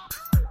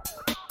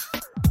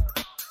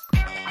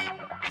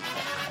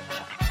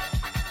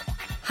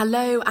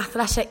 Hello,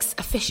 athletics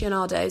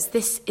aficionados.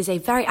 This is a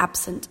very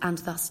absent and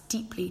thus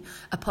deeply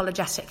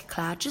apologetic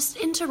Claire, just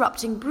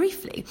interrupting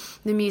briefly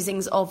the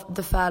musings of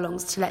the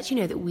furlongs to let you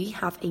know that we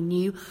have a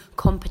new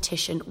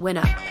competition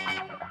winner.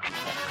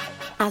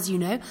 As you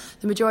know,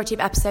 the majority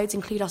of episodes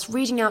include us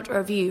reading out a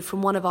review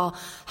from one of our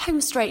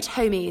home straight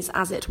homies,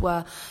 as it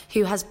were,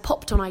 who has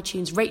popped on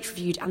iTunes, rate,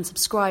 reviewed and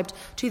subscribed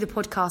to the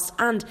podcast,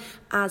 and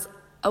as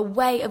a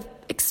way of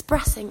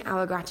expressing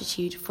our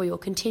gratitude for your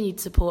continued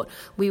support,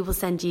 we will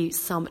send you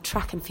some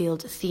track and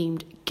field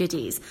themed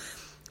goodies.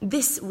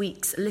 This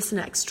week's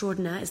listener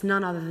extraordinaire is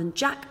none other than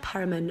Jack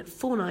Perriman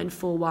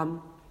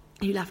 4941,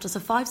 who left us a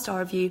 5-star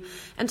review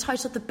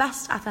entitled The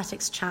Best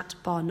Athletics Chat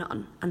Bar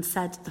None, and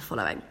said the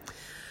following: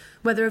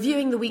 whether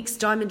reviewing the week's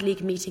Diamond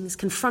League meetings,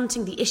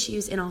 confronting the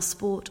issues in our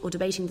sport, or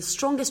debating the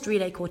strongest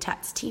relay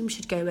quartets teams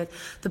should go with,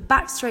 the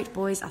Backstraight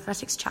Boys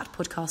Athletics Chat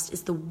podcast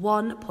is the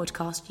one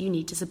podcast you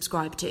need to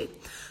subscribe to.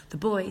 The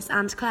boys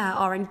and Claire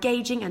are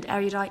engaging and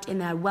erudite in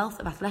their wealth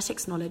of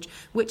athletics knowledge,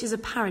 which is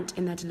apparent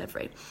in their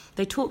delivery.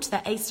 They talk to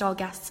their A-star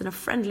guests in a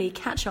friendly,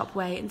 catch-up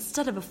way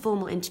instead of a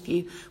formal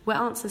interview where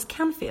answers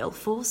can feel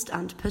forced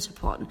and put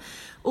upon.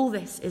 All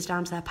this is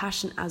down to their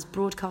passion as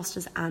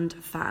broadcasters and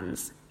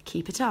fans.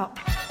 Keep it up.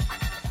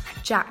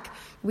 Jack,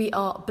 we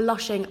are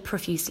blushing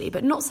profusely,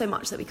 but not so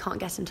much that we can't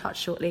get in touch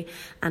shortly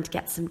and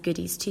get some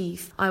goodies to you.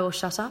 I will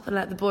shut up and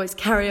let the boys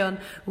carry on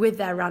with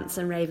their rants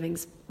and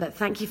ravings. But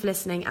thank you for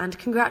listening, and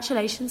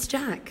congratulations,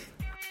 Jack.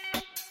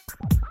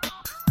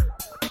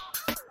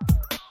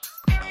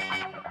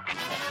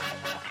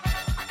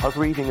 I was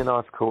reading an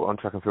article on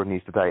Track and Field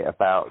News today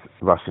about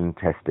Russian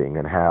testing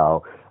and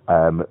how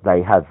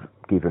they have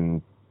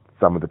given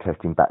some of the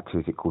testing back to,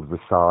 is it called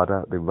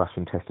RASADA, the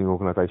Russian testing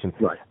organisation?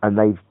 Right. And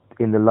they've,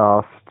 in the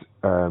last,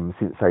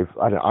 since they've,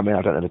 I don't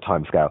know the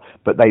time scale,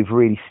 but they've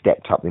really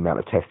stepped up the amount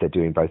of tests they're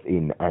doing both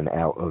in and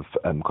out of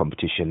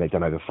competition. They've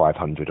done over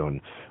 500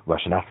 on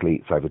Russian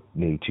athletes, over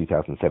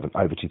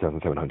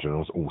 2,700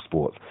 on all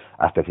sports.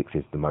 Athletics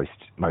is the most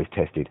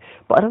tested.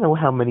 But I don't know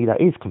how many that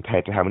is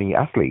compared to how many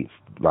athletes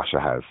Russia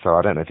has, so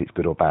I don't know if it's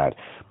good or bad.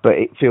 But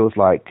it feels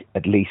like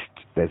at least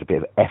there's a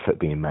bit of effort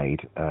being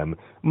made.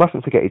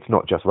 Mustn't forget, it's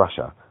not just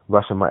Russia.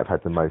 Russia might have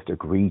had the most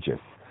egregious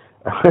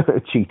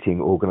cheating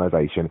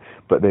organisation,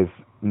 but there's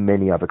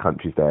many other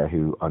countries there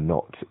who are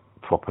not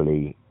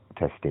properly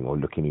testing or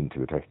looking into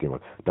the testing or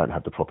don't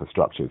have the proper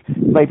structures.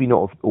 Maybe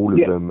not all of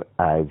them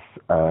as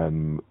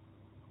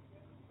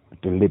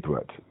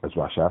deliberate as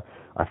Russia.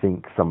 I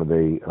think some of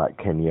the, like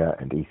Kenya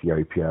and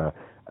Ethiopia,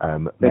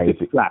 they're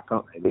just slack,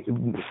 aren't they?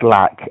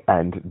 Slack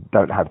and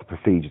don't have the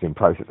procedures in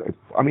process.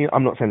 I mean,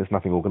 I'm not saying there's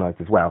nothing organised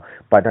as well,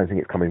 but I don't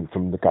think it's coming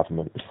from the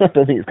government. I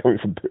don't think it's coming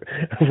from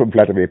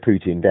Vladimir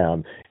Putin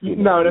down.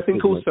 No, and I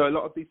think also a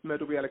lot of these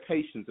medal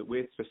reallocations that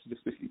we're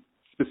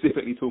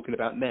specifically talking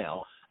about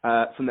now,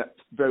 from that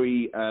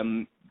very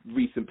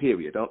recent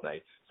period, aren't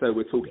they? So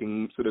we're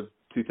talking sort of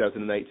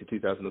 2008 to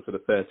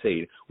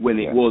 2013, when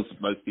it was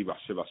mostly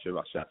Russia.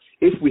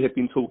 If we had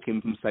been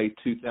talking from, say,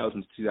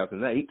 2000 to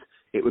 2008,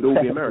 it would all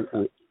be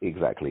America.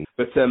 Exactly.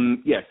 But, so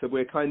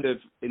we're kind of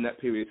in that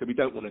period, so we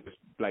don't want to just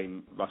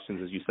blame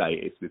Russians, as you say.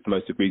 It's the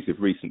most egregious of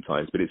recent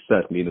times, but it's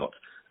certainly not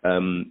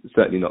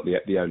certainly not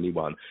the only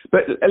one.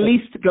 But at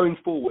least going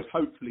forward,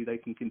 hopefully they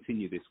can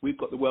continue this. We've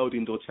got the World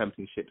Indoor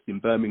Championships in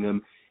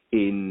Birmingham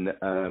in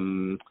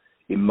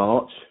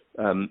March.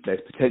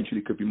 There's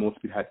potentially could be more to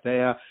be had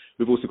there.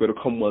 We've also got a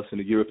Commonwealth and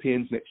a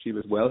Europeans next year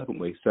as well, haven't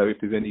we? So if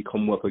there's any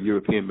Commonwealth or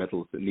European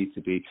medals that need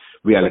to be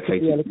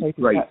reallocated,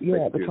 great. At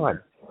the time.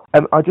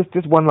 I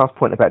just one last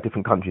point about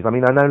different countries. I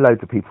mean, I know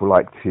loads of people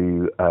like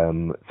to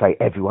say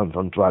everyone's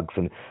on drugs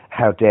and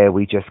how dare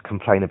we just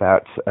complain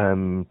about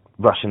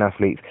Russian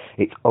athletes.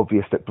 It's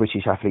obvious that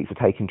British athletes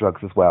are taking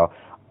drugs as well.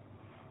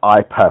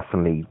 I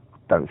personally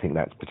don't think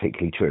that's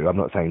particularly true. I'm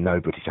not saying no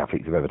British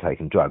athletes have ever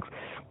taken drugs,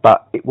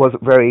 but it was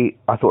very,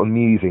 I thought,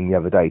 amusing the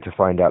other day to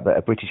find out that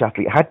a British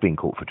athlete had been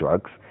caught for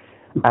drugs,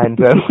 and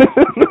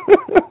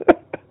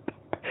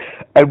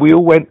and we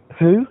all went,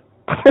 who?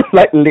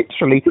 Like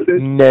literally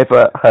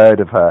never heard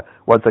of her.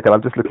 One second,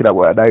 I'm just looking at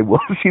what her name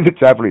was. She's a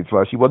javelin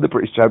thrower. She won the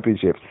British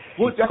Championships.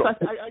 Well,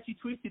 I actually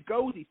tweeted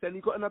Goldie saying he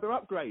got another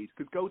upgrade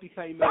because Goldie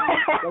came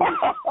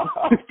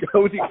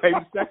Goldie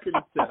came second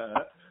to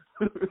her.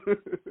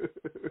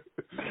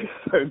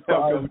 So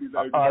now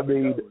I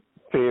mean,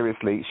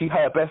 seriously,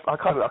 her best. I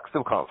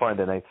still can't find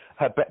her name.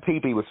 Her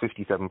PB was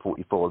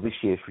 57.44. This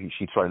year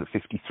she'd thrown at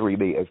 53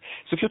 meters.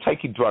 So if you're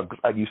taking drugs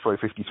and you throw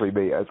 53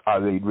 meters, I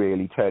mean,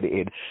 really turn it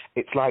in.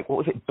 It's like, what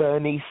was it,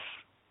 Bernice?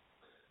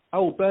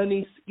 Oh,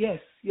 Bernice, yes.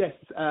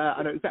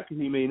 I know exactly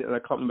who you mean, and I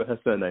can't remember her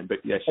surname, but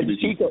yes,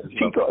 she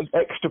got an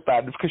extra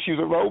band because she was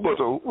a role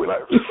model. We're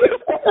like,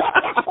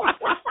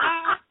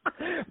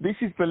 this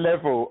is the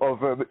level of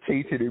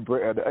cheating in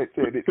Britain.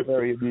 It's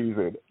very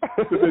amusing.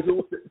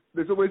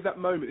 There's always that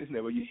moment, isn't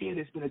there, where you hear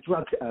there's been a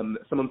drug,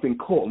 someone's been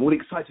caught, and we're all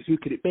excited, who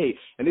could it be?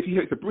 And if you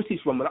hear it's a British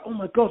one, we're like, oh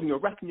my God, and you're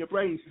racking your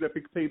brains for their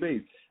big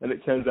PBs. And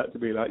it turns out to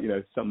be like,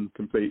 some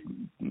complete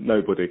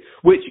nobody,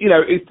 which,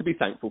 is to be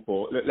thankful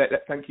for.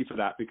 Thank you for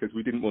that, because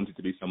we didn't want it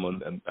to be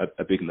someone,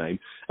 a big name.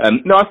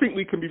 No, I think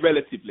we can be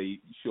relatively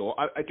sure.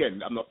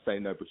 Again, I'm not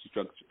saying no British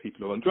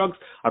people are on drugs.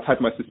 I've had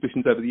my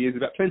suspicions over the years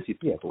about plenty of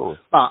people.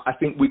 But I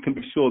think we can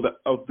be sure that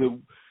of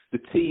the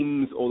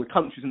teams or the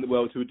countries in the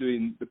world who are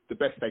doing the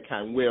best they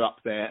can, we're up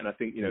there. And I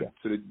think,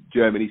 sort of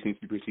Germany seems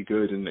to be pretty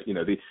good, and,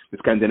 the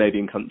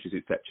Scandinavian countries,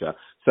 etc.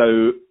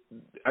 So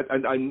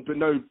I'm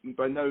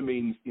by no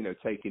means,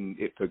 taking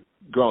it for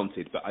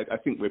granted, but I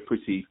think we're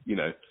pretty,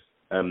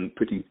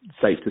 pretty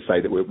safe to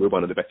say that we're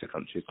one of the better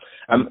countries.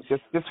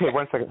 Just here,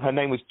 1 second. Her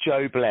name was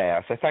Jo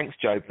Blair. So thanks,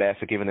 Jo Blair,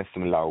 for giving us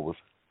some lulls.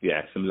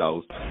 Yeah, some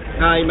lulls.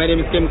 Hi, my name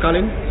is Tim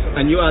Collins,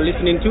 and you are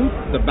listening to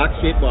The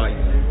Backstreet Boys.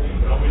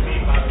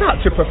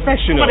 Such a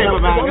professional.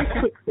 One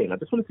quick thing, I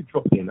just wanted to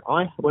drop in.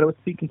 When I was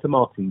speaking to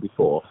Martin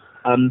before,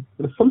 there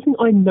was something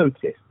I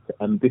noticed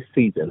this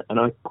season, and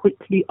I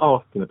quickly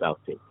asked him about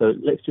it. So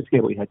let's just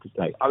hear what he had to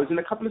say. I was in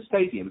a couple of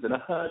stadiums, and I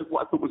heard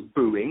what I thought was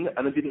booing,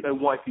 and I didn't know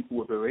why people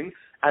were booing.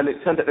 And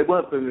it turned out they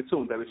weren't booing at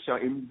all. They were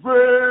shouting,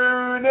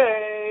 Rooney!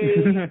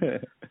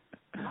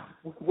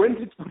 When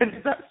did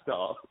that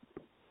start?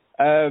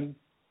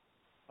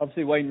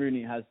 Obviously, Wayne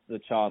Rooney has the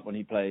chant when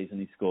he plays and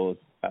he scores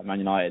at Man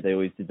United. They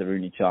always did the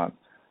Rooney chant.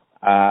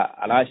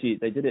 And actually,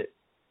 they did it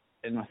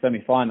in my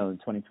semi-final in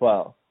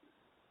 2012.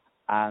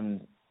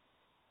 And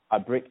I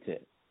bricked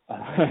it.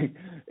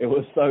 It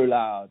was so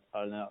loud.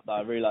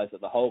 I realised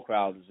that the whole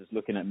crowd was just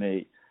looking at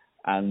me.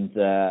 And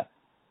I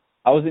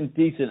was in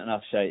decent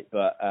enough shape,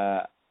 but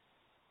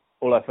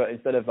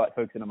instead of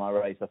focusing on my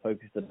race, I was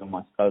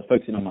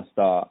focusing on my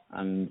start.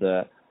 And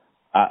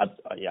I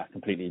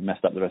completely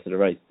messed up the rest of the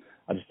race.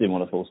 I just didn't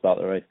want to full start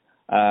the race.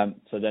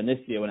 So then this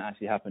year, when it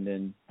actually happened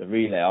in the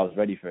relay, I was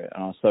ready for it,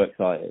 and I was so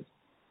excited.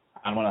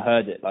 And when I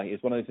heard it,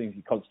 it's one of those things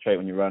you concentrate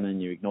when you're running,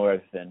 you ignore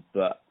everything,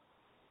 but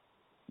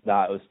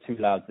that was too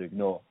loud to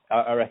ignore.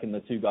 I reckon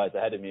the two guys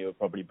ahead of me were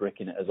probably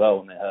bricking it as well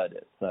when they heard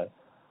it. So,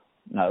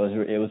 no,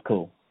 it was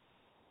cool.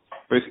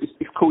 But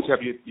it's cool to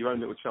have your own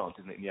little chant,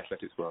 isn't it, in the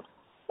athletics world?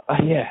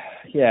 Yeah.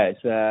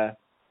 It's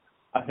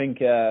I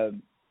think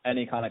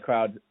any kind of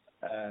crowd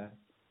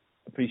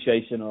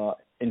appreciation or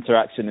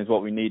interaction is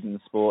what we need in the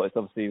sport. It's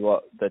obviously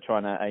what they're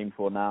trying to aim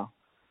for now.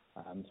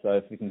 So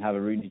if we can have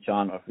a Rooney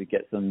chant, or if we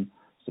get some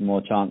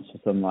more chants for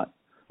some like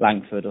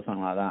Langford or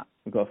something like that,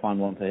 we've got to find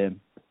one for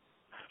him.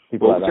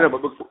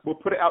 We'll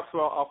put it out to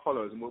our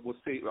followers, and we'll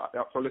see out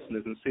to our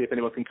listeners, and see if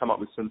anyone can come up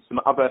with some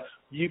other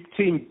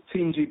Team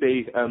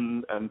GB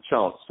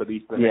chants for the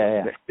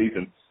next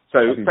season. So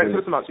thanks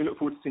so much. We look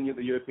forward to seeing you at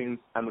the Europeans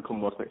and the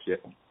Commonwealth next year.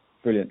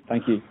 Brilliant.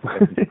 Thank you.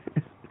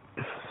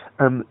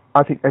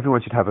 I think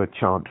everyone should have a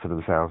chant for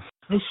themselves.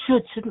 They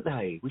should, shouldn't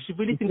they? We should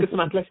really think of some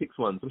athletics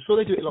ones. I'm sure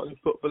they do it a lot in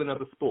football and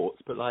other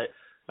sports, but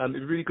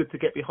it's really good to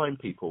get behind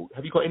people.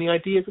 Have you got any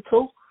ideas at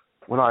all?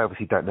 Well, I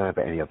obviously don't know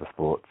about any other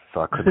sports,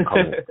 so I couldn't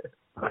comment.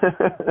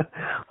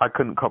 I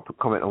couldn't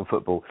comment on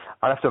football.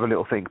 I'd have to have a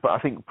little think, but I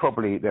think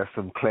probably there's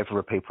some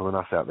cleverer people than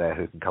us out there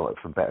who can come up with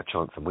some better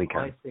chants than we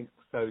can. I think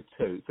so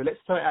too. So let's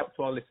throw it out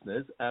to our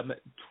listeners.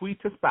 Tweet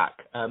us back.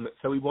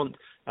 So we want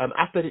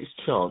athletics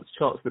chants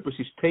for the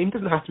British team.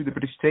 Doesn't have to be the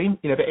British team,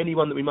 but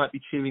anyone that we might be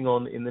cheering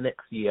on in the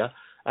next year.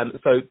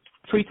 So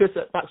tweet us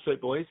at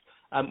Backstreet Boys.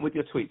 with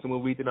your tweets, and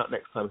we'll read them out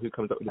next time. Who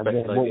comes up with the and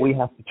best then idea? what we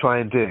have to try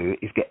and do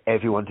is get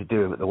everyone to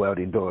do them at the World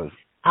Indoors.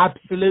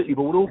 Absolutely,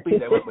 but we'll all be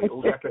there, won't we?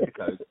 All the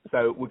Atleticos.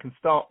 So we can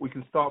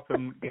start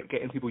from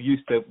getting people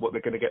used to what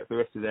they're going to get for the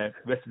rest of their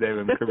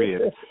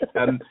careers.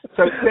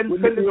 So send us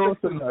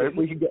awesome though, if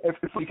we can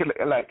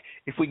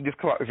if we can just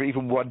come up with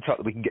even one shot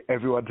that we can get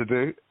everyone to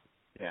do.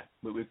 Yeah,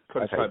 we're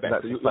trying to try our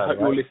best. So I hope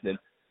you're listening.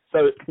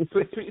 So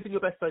tweet us in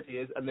your best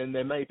ideas, and then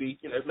there may be,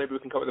 maybe we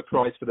can come up with a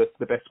prize for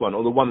the best one,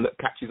 or the one that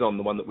catches on,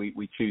 the one that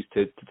we choose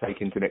to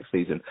take into next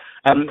season.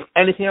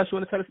 Anything else you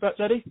want to tell us about,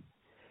 Jodie?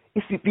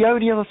 The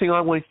only other thing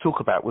I wanted to talk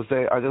about was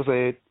I saw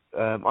it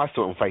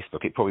on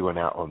Facebook, it probably went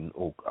out on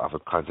all other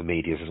kinds of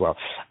medias as well,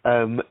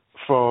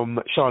 from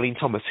Charlene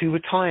Thomas, who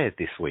retired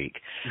this week.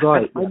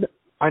 Right.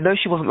 I know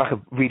she wasn't like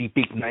a really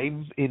big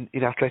name in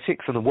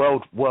athletics on the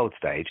world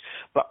stage,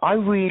 but I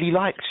really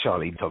liked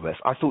Charlene Thomas.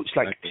 I thought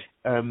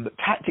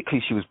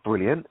tactically she was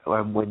brilliant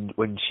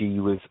when she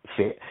was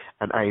fit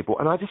and able,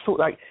 and I just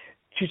thought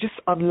she was just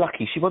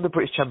unlucky. She won the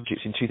British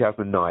Championships in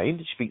 2009.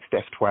 She beat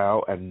Steph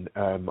Twell and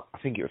I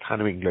think it was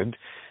Hannah England,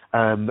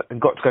 and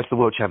got to go to the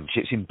World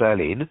Championships in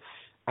Berlin,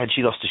 and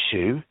she lost a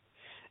shoe.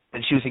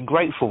 And she was in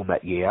great form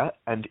that year,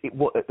 and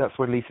that's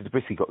when Lisa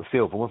Zabriskie got the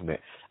silver, wasn't it?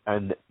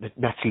 And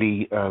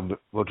Natalie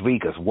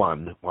Rodriguez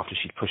won after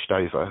she'd pushed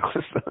over.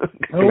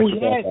 We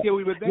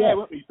were there,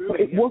 weren't we?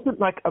 But it wasn't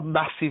like a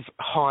massive,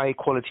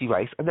 high-quality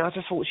race, and I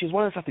just thought she was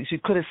one of those athletes who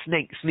could have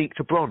sneaked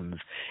to bronze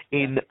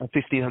in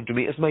 1,500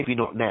 metres, maybe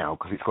not now,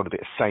 because it's got a bit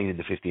of sane in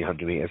the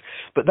 1,500 metres.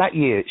 But that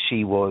year,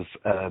 she lost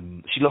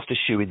a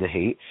shoe in the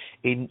heat.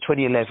 In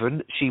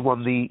 2011, she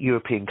won the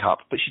European Cup,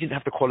 but she didn't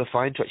have the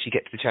qualifying to actually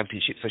get to the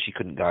championship, so she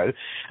couldn't go.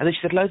 And then she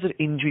had loads of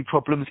injury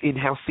problems in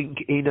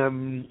Helsinki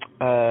in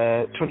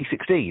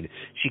 2016.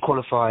 She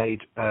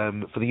qualified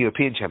for the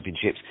European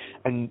Championships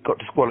and got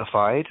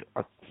disqualified.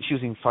 She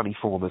was in funny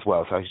form as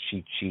well, so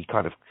she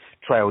kind of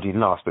trailed in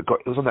last, but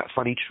it was on that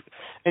funny...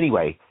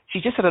 Anyway, she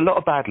just had a lot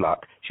of bad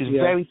luck. She was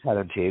very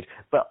talented,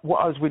 but what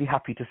I was really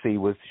happy to see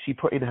was she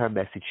put in her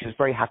message. She was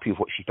very happy with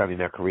what she'd done in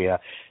her career.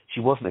 She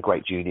wasn't a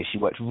great junior. She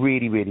worked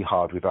really, really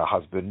hard with her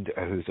husband,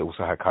 who's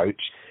also her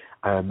coach.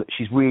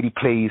 She's really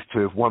pleased to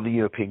have won the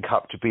European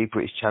Cup, to be a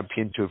British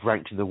champion, to have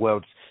ranked in the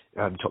world's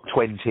top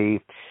 20,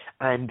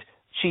 and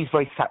she's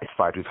very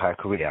satisfied with her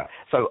career.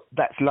 So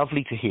that's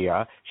lovely to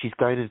hear. She's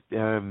going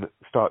to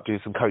start doing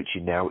some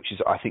coaching now, which is,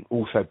 I think,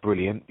 also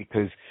brilliant,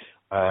 because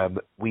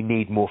we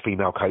need more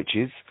female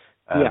coaches.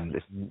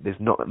 There's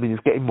not. I mean,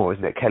 there's getting more,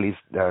 isn't it? Kelly's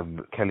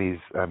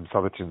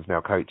Southerton's now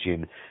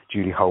coaching,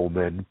 Julie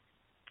Holman,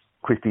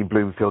 Christine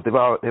Bloomfield. There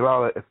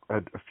are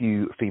a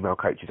few female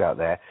coaches out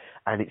there,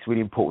 and it's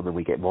really important that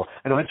we get more.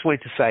 And I just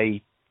wanted to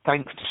say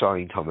thanks to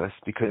Charlene Thomas,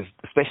 because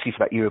especially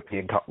for that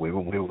European Cup win,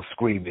 when we were all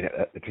screaming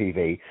at the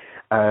TV,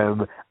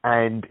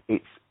 and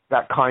it's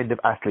that kind of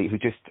athlete who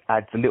just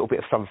adds a little bit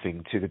of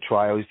something to the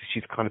trials.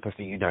 She's the kind of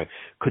person,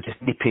 could just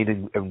nip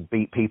in and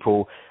beat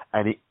people,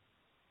 and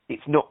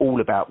it's not all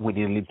about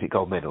winning Olympic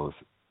gold medals.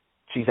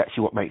 She's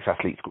actually what makes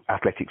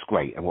athletics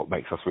great, and what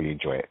makes us really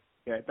enjoy it.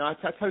 Yeah, no, I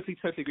totally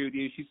agree with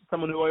you. She's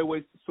someone who I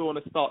always saw on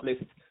a start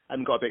list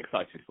and got a bit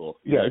excited for.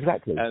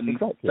 Exactly.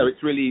 Exactly. So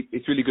it's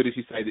really good, as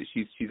you say, that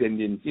she's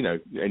ending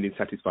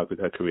satisfied with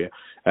her career.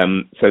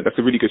 So that's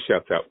a really good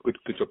shout out. Good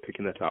job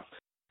picking that up.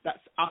 That's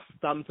us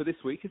done for this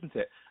week, isn't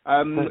it?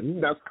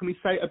 Now, can we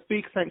say a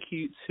big thank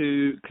you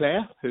to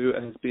Claire, who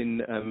has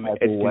been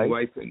editing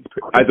away,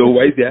 as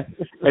always,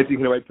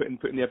 editing away,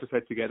 putting the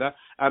episode together.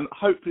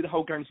 Hopefully the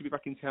whole gang should be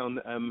back in town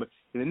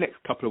in the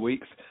next couple of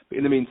weeks. But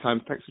in the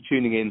meantime, thanks for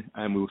tuning in,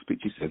 and we will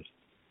speak to you soon.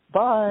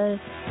 Bye.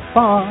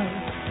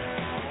 Bye.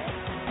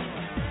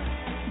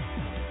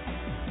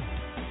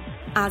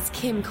 As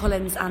Kim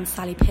Collins and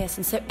Sally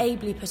Pearson so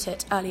ably put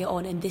it earlier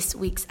on in this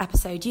week's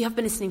episode, you have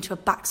been listening to a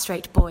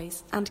Backstraight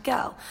Boys and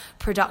Girl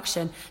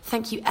production.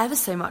 Thank you ever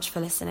so much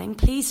for listening.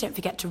 Please don't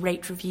forget to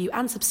rate, review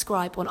and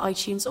subscribe on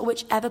iTunes or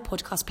whichever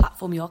podcast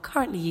platform you are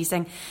currently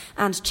using.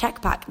 And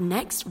check back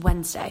next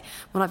Wednesday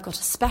when I've got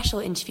a special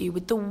interview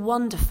with the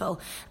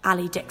wonderful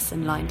Ali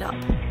Dixon lined up.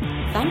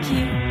 Thank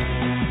you.